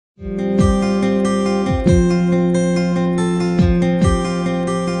To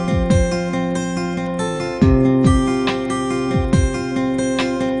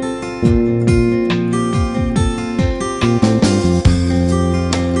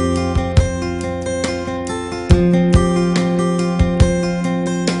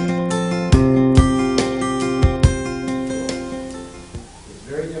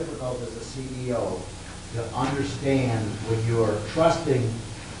understand when you're trusting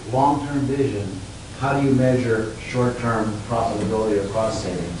long-term vision, how do you measure short-term profitability or cost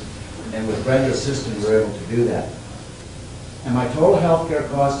savings? And with Brenda's system, we're able to do that. And my total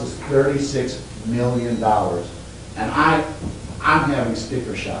healthcare cost is $36 million. And I'm having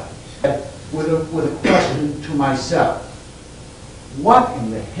sticker shock. With a question to myself, what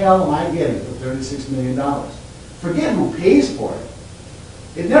in the hell am I getting for $36 million? Forget who pays for it.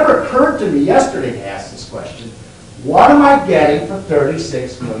 It never occurred to me yesterday to ask this question. What am I getting for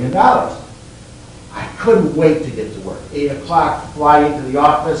 $36 million? I couldn't wait to get to work. 8 o'clock, fly into the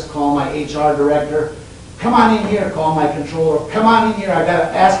office, call my HR director. Come on in here, call my controller. Come on in here, I got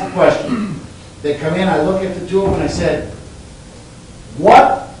to ask a question. They come in, I look at the two of them, and I said,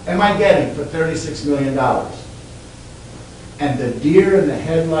 what am I getting for $36 million? And the deer in the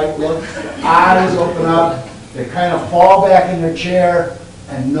headlight look, their eyes open up, they kind of fall back in their chair,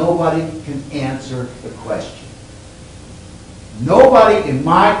 and nobody can answer the question. Nobody in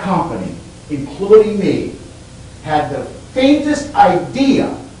my company, including me, had the faintest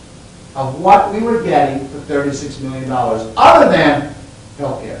idea of what we were getting for $36 million, other than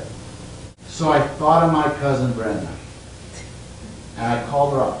healthcare. So I thought of my cousin Brenda, and I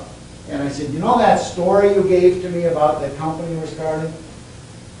called her up. And I said, you know that story you gave to me about that company we're starting?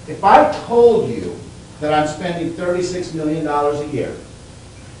 If I told you that I'm spending $36 million a year,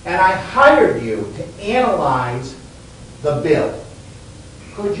 and I hired you to analyze the bill,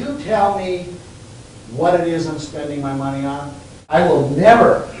 could you tell me what it is I'm spending my money on? I will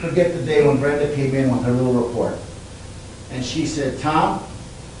never forget the day when Brenda came in with her little report. And she said, Tom,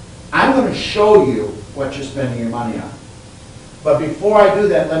 I'm going to show you what you're spending your money on. But before I do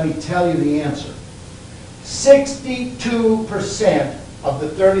that, let me tell you the answer. 62% of the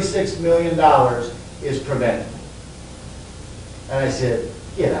 $36 million is preventive. And I said,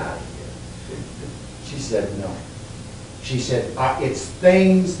 get out of here. She said, no. She said, it's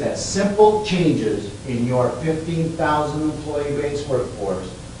things that simple changes in your 15,000 employee base workforce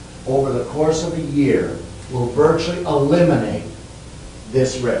over the course of a year will virtually eliminate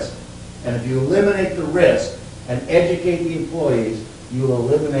this risk. And if you eliminate the risk and educate the employees, you will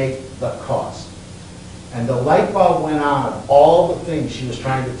eliminate the cost. And the light bulb went on of all the things she was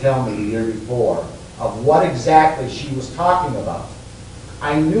trying to tell me the year before, of what exactly she was talking about.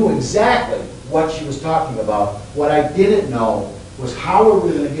 I knew exactly what she was talking about. What I didn't know was how we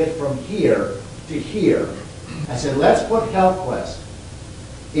were going to get from here to here. I said, let's put HealthQuest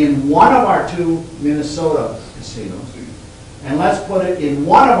in one of our 2 Minnesota casinos, and let's put it in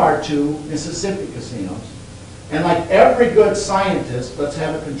one of our 2 Mississippi casinos. And like every good scientist, let's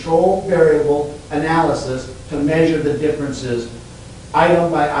have a control variable analysis to measure the differences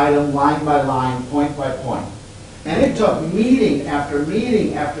item by item, line by line, point by point. And it took meeting after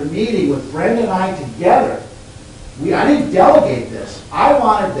meeting after meeting with Brenda and I together. I didn't delegate this. I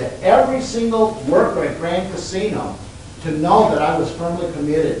wanted that every single worker at Grand Casino to know that I was firmly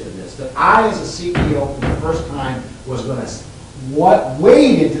committed to this, that I as a CEO for the first time was going to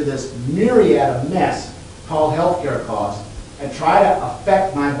wade into this myriad of mess called healthcare costs and try to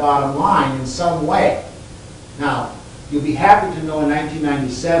affect my bottom line in some way. Now, you'll be happy to know in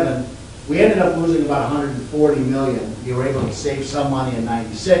 1997, we ended up losing about $140 million. We were able to save some money in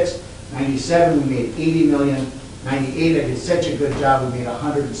 96. 97, we made $80 million. 98, I did such a good job, we made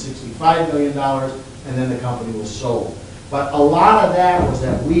 $165 million, and then the company was sold. But a lot of that was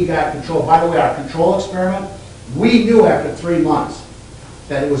that we got control. By the way, our control experiment, we knew after 3 months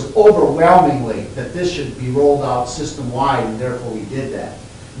that it was overwhelmingly that this should be rolled out system-wide, and therefore we did that.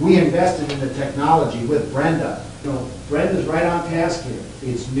 We invested in the technology with Brenda. You know, Brenda's right on task here.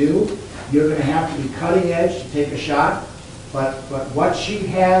 It's new. You're going to have to be cutting edge to take a shot, but what she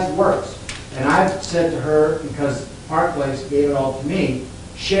has works. And I've said to her, because Park Place gave it all to me,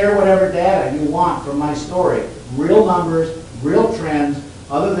 share whatever data you want from my story. Real numbers, real trends,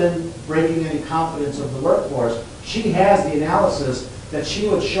 other than breaking any confidence of the workforce. She has the analysis that she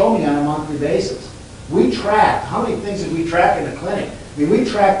would show me on a monthly basis. We tracked, how many things did we track in the clinic? I mean, we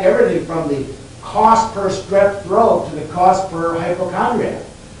tracked everything from the cost per strep throat to the cost per hypochondriac.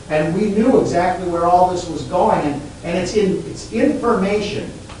 And we knew exactly where all this was going, and it's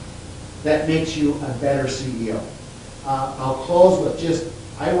information that makes you a better CEO. I'll close with just,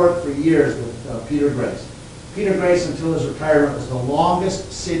 I worked for years with Peter Grace. Peter Grace, until his retirement, was the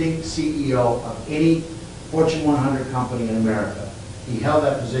longest sitting CEO of any Fortune 100 company in America. He held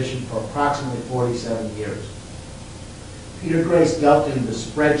that position for approximately 47 years. Peter Grace dealt in the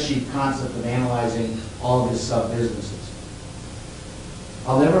spreadsheet concept of analyzing all of his sub-businesses.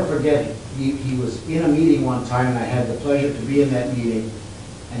 I'll never forget it. He was in a meeting one time, and I had the pleasure to be in that meeting,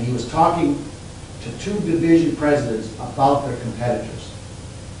 and he was talking to two division presidents about their competitors.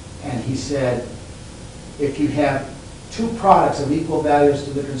 And he said, if you have two products of equal values to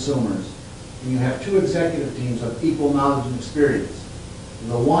the consumers, and you have two executive teams of equal knowledge and experience,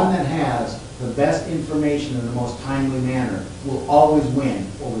 the one that has the best information in the most timely manner will always win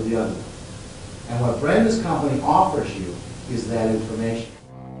over the other one. And what Brenda's company offers you is that information.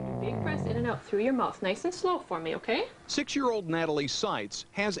 Big press in and out through your mouth, nice and slow for me, okay? 6-year-old Natalie Seitz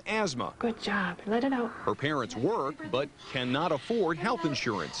has asthma. Good job. Let it out. Her parents work, but cannot afford health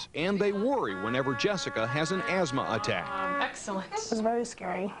insurance, and they worry whenever Jessica has an asthma attack. Excellent. It was very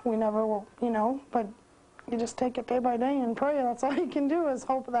scary. We never, but you just take it day by day and pray. That's all you can do is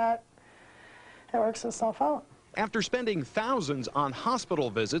hope that it works itself out. After spending thousands on hospital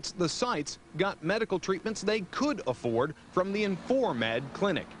visits, the Seitz got medical treatments they could afford from the InformEd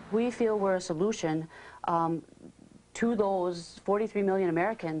clinic. We feel we're a solution to those 43 million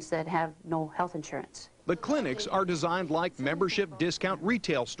Americans that have no health insurance. The clinics are designed like membership discount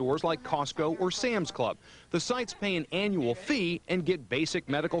retail stores like Costco or Sam's Club. The Seitz pay an annual fee and get basic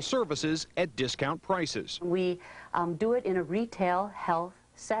medical services at discount prices. We do it in a retail health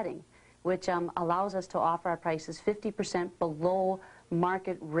setting, which allows us to offer our prices 50% below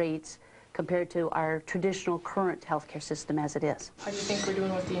market rates compared to our traditional current healthcare system as it is. How do you think we're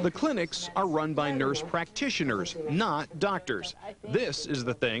doing with The clinics are run by nurse practitioners, not doctors. This is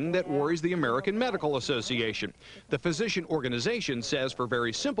the thing that worries the American Medical Association. The physician organization says for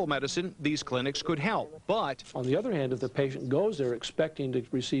very simple medicine, these clinics could help, but on the other hand, if the patient goes there expecting to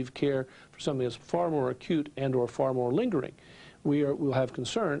receive care for something that's far more acute and or far more lingering, we'll have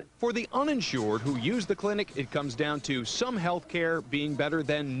concern. For the uninsured who use the clinic, it comes down to some health care being better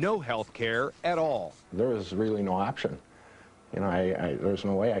than no health care at all. There was really no option. There's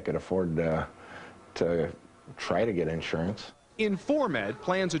no way I could afford to try to get insurance. InformEd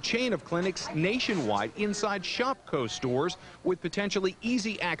plans a chain of clinics nationwide inside Shopko stores with potentially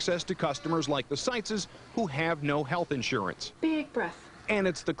easy access to customers like the Seitzes who have no health insurance. Big breath. And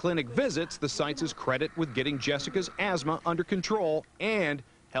it's the clinic visits the Seitzes credit with getting Jessica's asthma under control and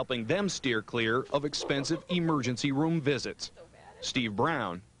helping them steer clear of expensive emergency room visits. Steve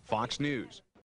Brown, Fox News.